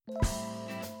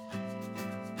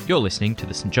You're listening to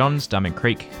the St John's Diamond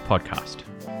Creek podcast.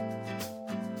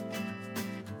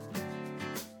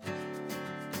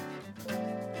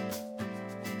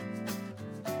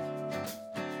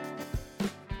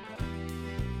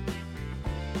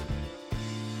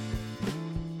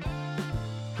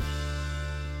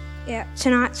 Yeah,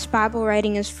 tonight's Bible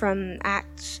reading is from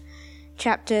Acts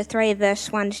chapter 3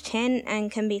 verse 1 to 10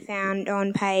 and can be found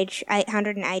on page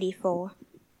 884.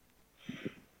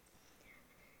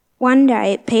 One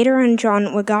day, Peter and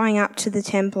John were going up to the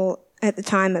temple at the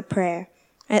time of prayer,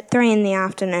 at 3 in the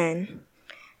afternoon.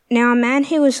 Now a man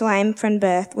who was lame from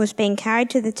birth was being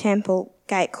carried to the temple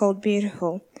gate called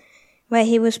Beautiful, where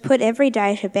he was put every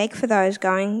day to beg for those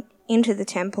going into the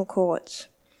temple courts.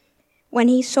 When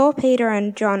he saw Peter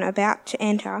and John about to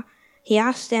enter, he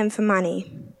asked them for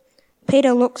money.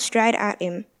 Peter looked straight at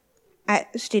him,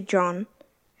 as did John.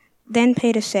 Then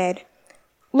Peter said,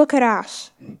 "Look at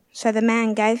us." So the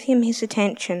man gave him his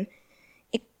attention,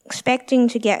 expecting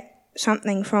to get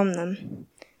something from them.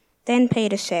 Then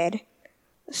Peter said,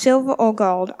 "Silver or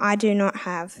gold I do not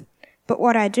have, but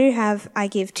what I do have I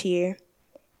give to you.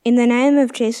 In the name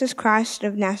of Jesus Christ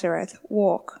of Nazareth,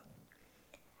 walk."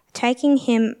 Taking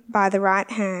him by the right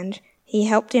hand, he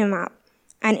helped him up,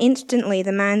 and instantly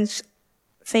the man's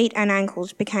feet and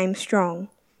ankles became strong.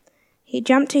 He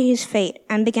jumped to his feet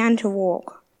and began to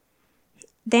walk.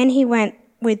 Then he went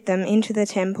with them into the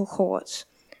temple courts,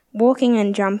 walking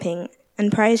and jumping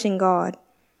and praising God.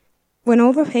 When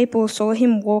all the people saw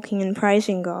him walking and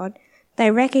praising God,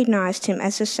 they recognized him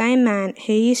as the same man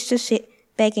who used to sit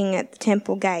begging at the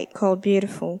temple gate called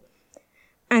Beautiful,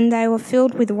 and they were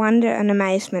filled with wonder and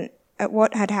amazement at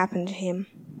what had happened to him.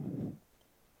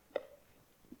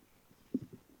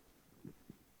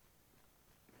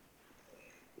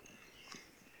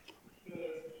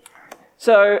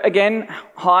 So again,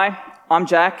 hi, I'm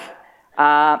Jack.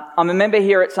 I'm a member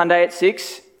here at Sunday at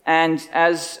 6, and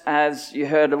as you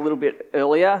heard a little bit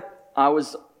earlier, I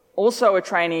was also a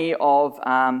trainee of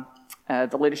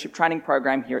the leadership training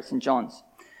program here at St John's.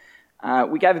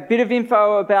 We gave a bit of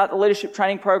info about the leadership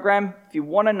training program. If you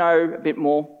want to know a bit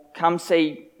more, come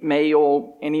see me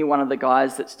or any one of the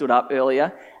guys that stood up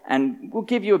earlier, and we'll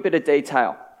give you a bit of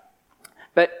detail.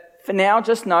 But for now,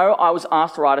 just know I was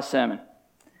asked to write a sermon.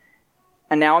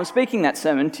 And now I'm speaking that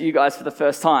sermon to you guys for the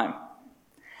first time.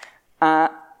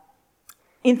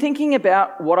 In thinking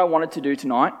about what I wanted to do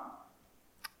tonight,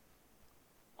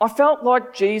 I felt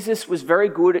like Jesus was very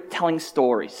good at telling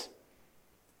stories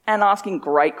and asking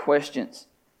great questions.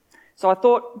 So I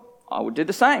thought I would do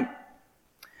the same.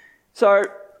 So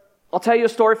I'll tell you a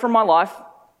story from my life,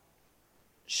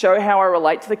 show how I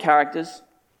relate to the characters,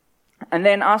 and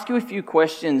then ask you a few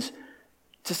questions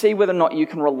to see whether or not you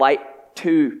can relate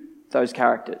to those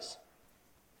characters.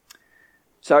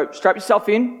 So strap yourself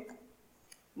in.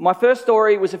 My first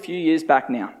story was a few years back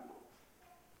now.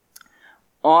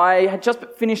 I had just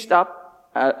finished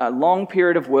up a long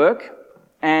period of work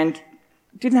and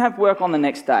didn't have work on the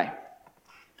next day.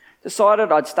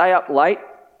 Decided I'd stay up late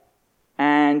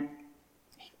and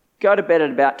go to bed at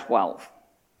about 12.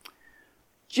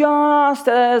 Just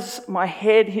as my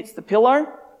head hits the pillow,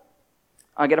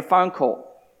 I get a phone call.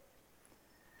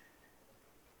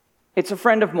 It's a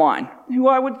friend of mine, who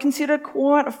I would consider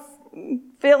quite a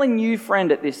fairly new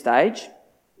friend at this stage.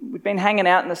 We'd been hanging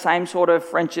out in the same sort of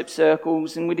friendship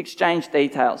circles and we'd exchanged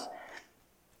details.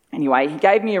 Anyway, he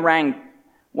gave me a ring,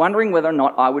 wondering whether or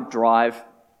not I would drive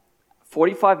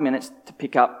 45 minutes to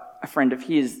pick up a friend of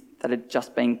his that had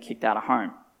just been kicked out of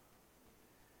home.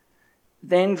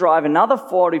 Then drive another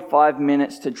 45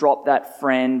 minutes to drop that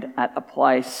friend at the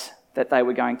place that they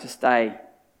were going to stay.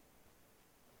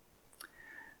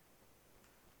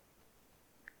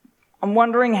 I'm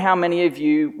wondering how many of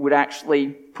you would actually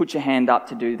put your hand up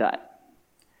to do that.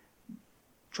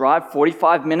 Drive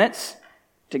 45 minutes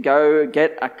to go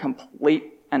get a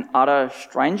complete and utter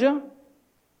stranger?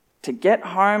 To get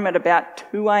home at about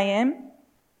 2 a.m?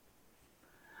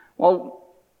 Well,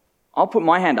 I'll put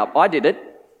my hand up. I did it.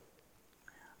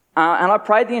 And I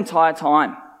prayed the entire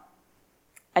time.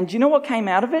 And do you know what came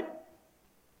out of it?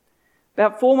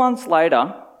 About 4 months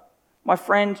later, my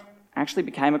friend actually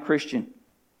became a Christian.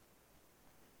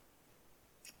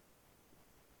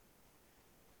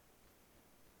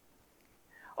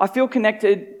 I feel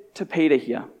connected to Peter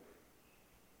here,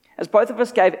 as both of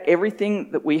us gave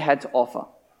everything that we had to offer.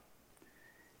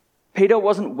 Peter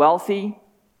wasn't wealthy.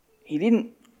 He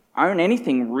didn't own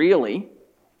anything, really.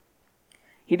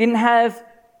 He didn't have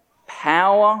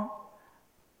power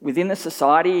within the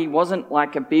society. He wasn't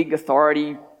like a big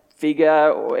authority figure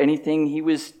or anything. He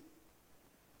was,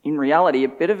 in reality, a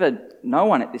bit of a no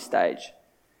one at this stage.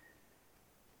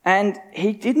 And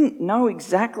he didn't know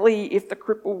exactly if the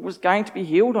cripple was going to be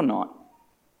healed or not.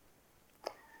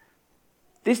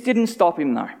 This didn't stop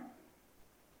him though.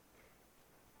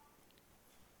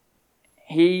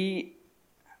 It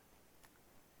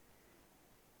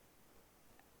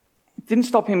didn't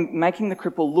stop him making the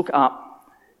cripple look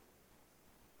up,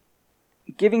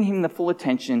 giving him the full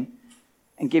attention,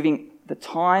 and giving the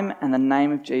time and the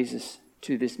name of Jesus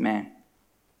to this man.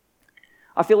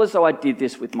 I feel as though I did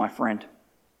this with my friend.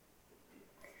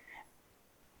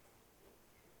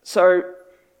 So,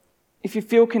 if you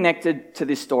feel connected to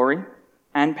this story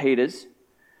and Peter's,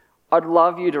 I'd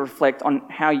love you to reflect on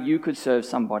how you could serve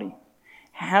somebody,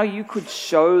 how you could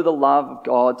show the love of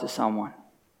God to someone.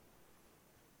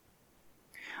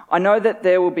 I know that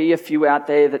there will be a few out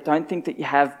there that don't think that you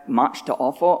have much to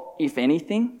offer, if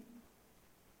anything.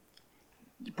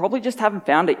 You probably just haven't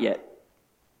found it yet.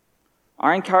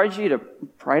 I encourage you to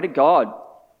pray to God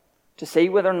to see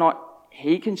whether or not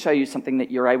He can show you something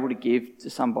that you're able to give to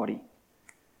somebody.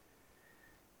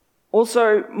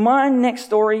 Also, my next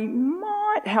story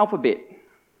might help a bit.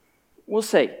 We'll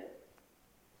see.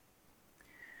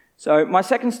 So, my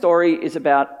second story is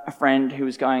about a friend who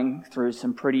was going through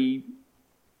some pretty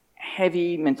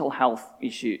heavy mental health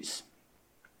issues.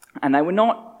 And they were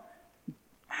not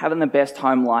having the best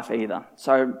home life either.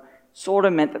 So, sort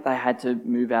of meant that they had to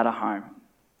move out of home.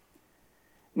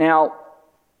 Now,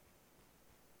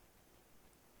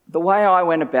 the way I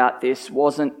went about this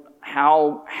wasn't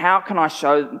how can I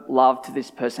show love to this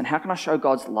person? How can I show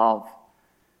God's love?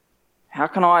 How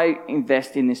can I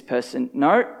invest in this person?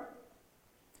 No.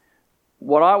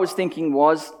 What I was thinking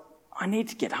was, I need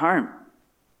to get home.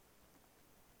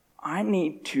 I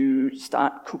need to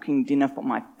start cooking dinner for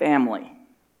my family.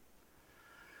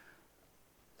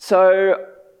 So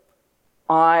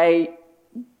I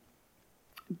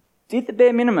did the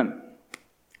bare minimum.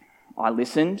 I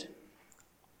listened.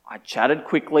 I chatted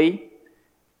quickly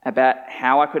about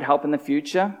how I could help in the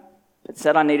future, but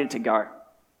said I needed to go.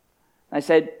 They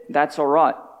said, that's all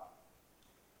right.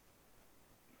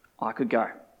 I could go.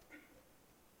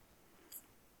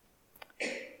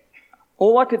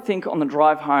 All I could think on the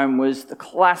drive home was the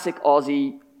classic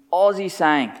Aussie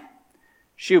saying,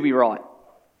 she'll be right.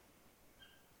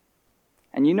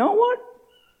 And you know what?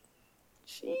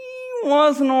 She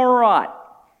wasn't all right.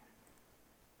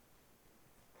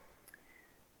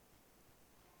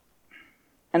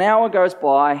 An hour goes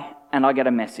by and I get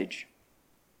a message.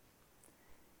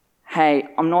 Hey,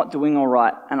 I'm not doing all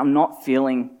right and I'm not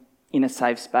feeling in a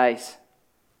safe space.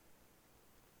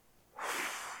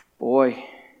 Boy,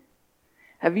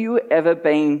 have you ever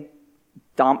been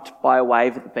dumped by a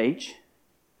wave at the beach?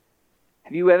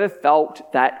 Have you ever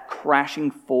felt that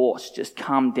crashing force just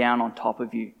come down on top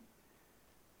of you?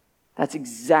 That's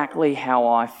exactly how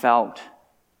I felt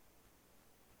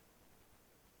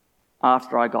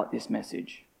after I got this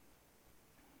message.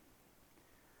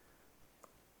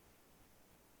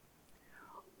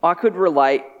 I could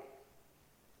relate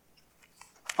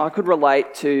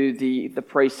to the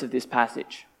priests of this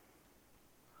passage.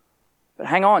 But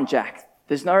hang on, Jack.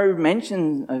 There's no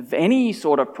mention of any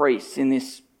sort of priests in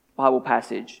this Bible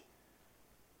passage.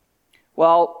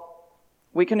 Well,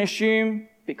 we can assume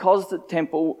because the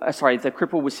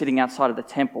cripple was sitting outside of the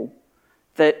temple,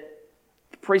 that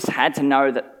the priests had to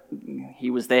know that he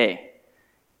was there.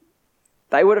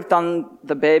 They would have done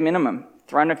the bare minimum,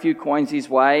 thrown a few coins his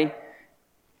way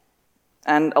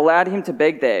and allowed him to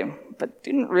beg there, but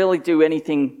didn't really do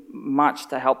anything much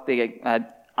to help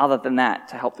other than that,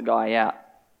 to help the guy out.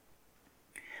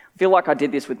 I feel like I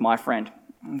did this with my friend.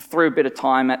 I threw a bit of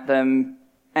time at them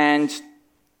and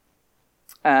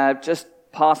just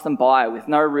passed them by with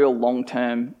no real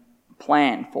long-term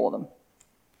plan for them.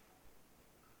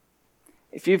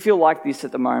 If you feel like this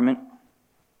at the moment,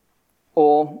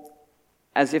 or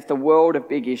as if the world of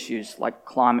big issues like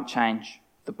climate change,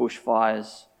 the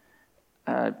bushfires,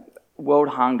 world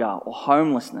hunger or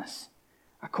homelessness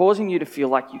are causing you to feel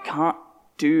like you can't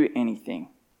do anything,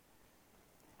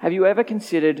 have you ever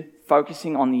considered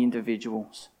focusing on the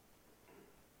individuals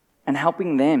and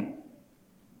helping them?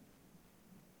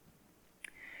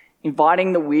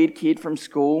 Inviting the weird kid from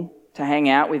school to hang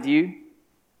out with you?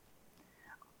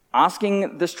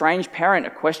 Asking the strange parent a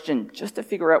question just to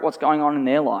figure out what's going on in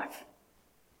their life?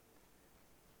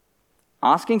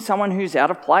 Asking someone who's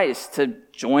out of place to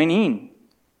join in?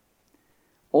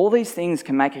 All these things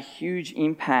can make a huge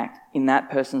impact in that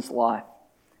person's life.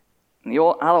 And the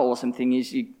other awesome thing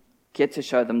is you get to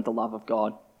show them the love of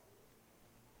God.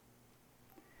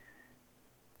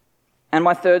 And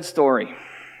my third story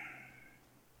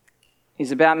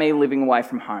is about me living away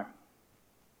from home.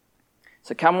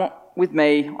 So come with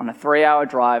me on a 3-hour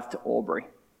drive to Albury.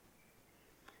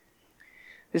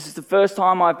 This is the first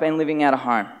time I've been living out of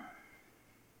home.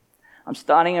 I'm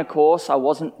starting a course I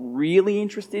wasn't really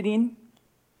interested in.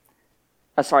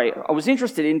 I was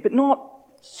interested in, but not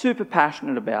super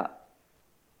passionate about.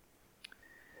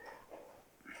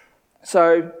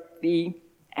 So the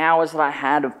hours that I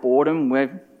had of boredom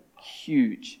were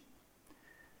huge.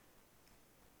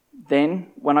 Then,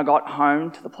 when I got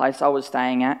home to the place I was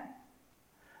staying at,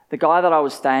 the guy that I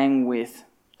was staying with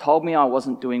told me I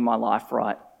wasn't doing my life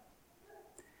right,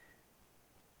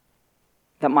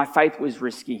 that my faith was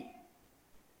risky.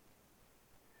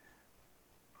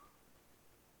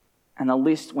 And the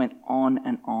list went on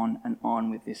and on and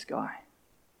on with this guy.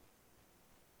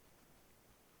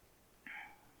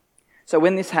 So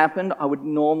when this happened, I would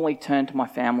normally turn to my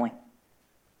family.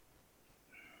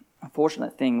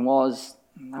 Unfortunate thing was,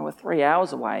 they were 3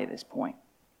 hours away at this point.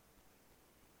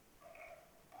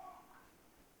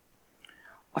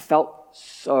 I felt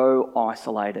so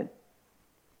isolated.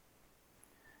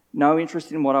 No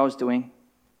interest in what I was doing.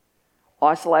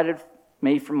 Isolated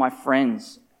me from my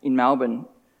friends in Melbourne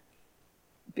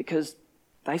because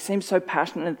they seemed so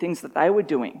passionate in things that they were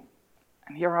doing.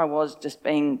 And here I was just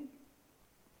doing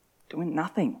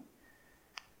nothing.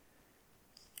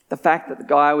 The fact that the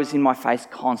guy was in my face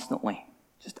constantly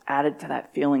just added to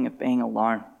that feeling of being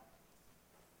alone.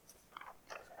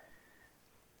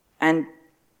 And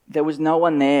there was no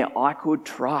one there I could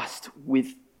trust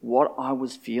with what I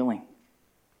was feeling.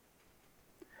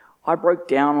 I broke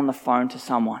down on the phone to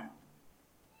someone.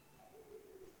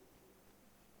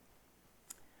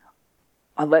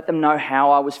 I let them know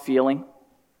how I was feeling.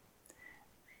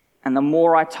 And the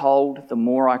more I told, the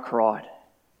more I cried.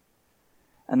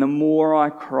 And the more I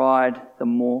cried, the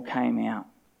more came out.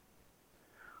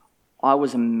 I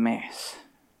was a mess.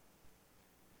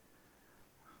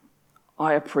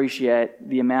 I appreciate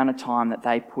the amount of time that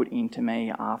they put into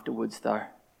me afterwards, though.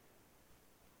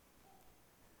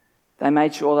 They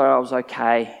made sure that I was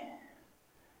okay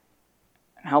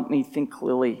and helped me think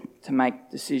clearly to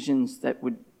make decisions that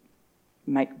would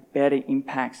make better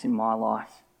impacts in my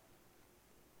life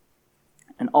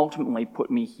and ultimately put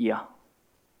me here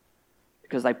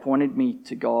because they pointed me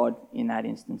to God in that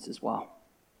instance as well.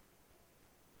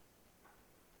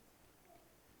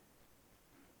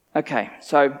 Okay,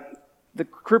 so the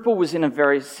cripple was in a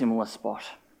very similar spot.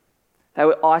 They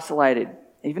were isolated,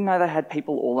 even though they had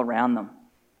people all around them.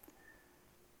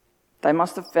 They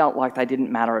must have felt like they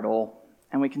didn't matter at all.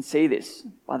 And we can see this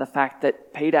by the fact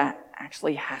that Peter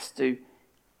actually has to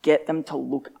get them to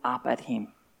look up at him.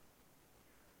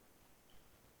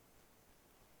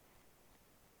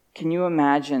 Can you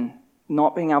imagine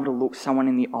not being able to look someone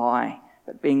in the eye,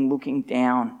 but looking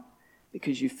down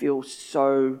because you feel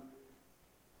so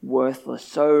worthless,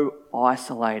 so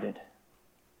isolated?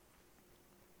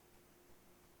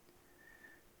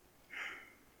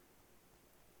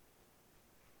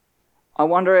 I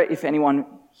wonder if anyone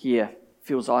here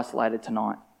feels isolated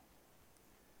tonight.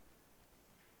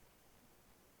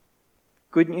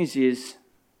 Good news is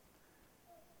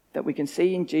that we can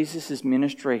see in Jesus'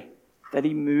 ministry that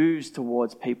he moves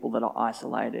towards people that are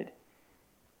isolated.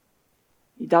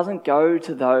 He doesn't go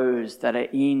to those that are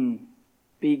in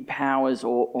big powers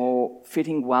or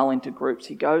fitting well into groups.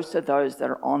 He goes to those that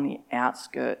are on the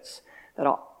outskirts, that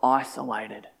are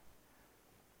isolated.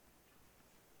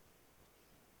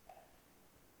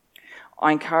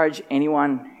 I encourage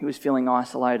anyone who is feeling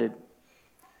isolated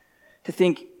to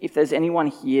think if there's anyone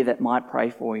here that might pray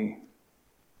for you.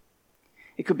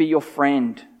 It could be your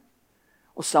friend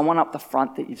or someone up the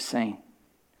front that you've seen,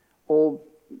 or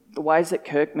the ways that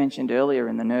Kirk mentioned earlier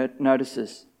in the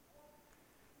notices.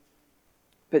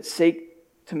 But seek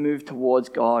to move towards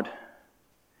God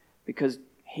because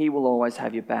he will always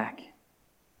have your back.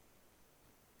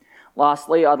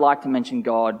 Lastly, I'd like to mention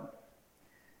God.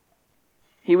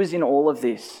 He was in all of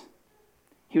this.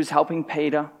 He was helping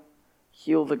Peter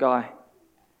heal the guy.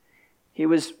 He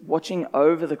was watching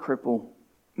over the cripple,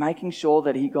 making sure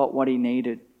that he got what he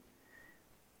needed,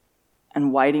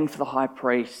 and waiting for the high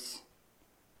priests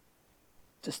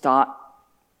to start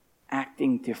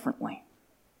acting differently.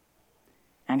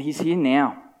 And he's here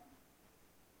now.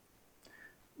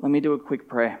 Let me do a quick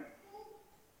prayer.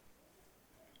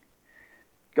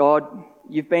 God,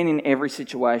 you've been in every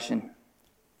situation,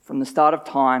 from the start of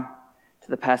time to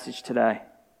the passage today,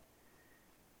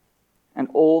 and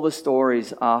all the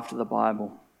stories after the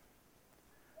Bible.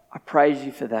 I praise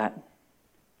you for that.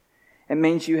 It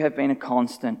means you have been a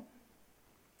constant.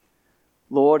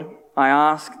 Lord, I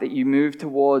ask that you move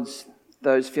towards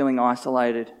those feeling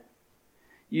isolated.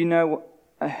 You know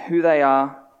who they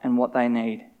are and what they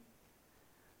need.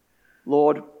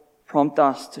 Lord, prompt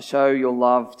us to show your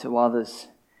love to others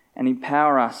and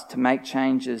empower us to make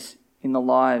changes in the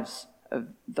lives of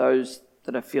those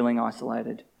that are feeling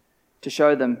isolated, to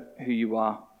show them who you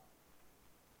are.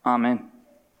 Amen.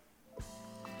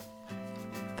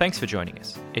 Thanks for joining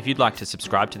us. If you'd like to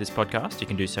subscribe to this podcast, you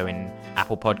can do so in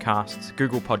Apple Podcasts,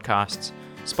 Google Podcasts,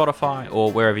 Spotify,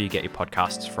 or wherever you get your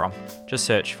podcasts from. Just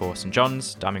search for St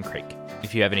John's, Diamond Creek.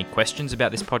 If you have any questions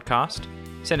about this podcast,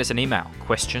 send us an email,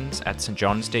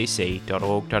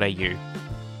 questions@stjohnsdc.org.au,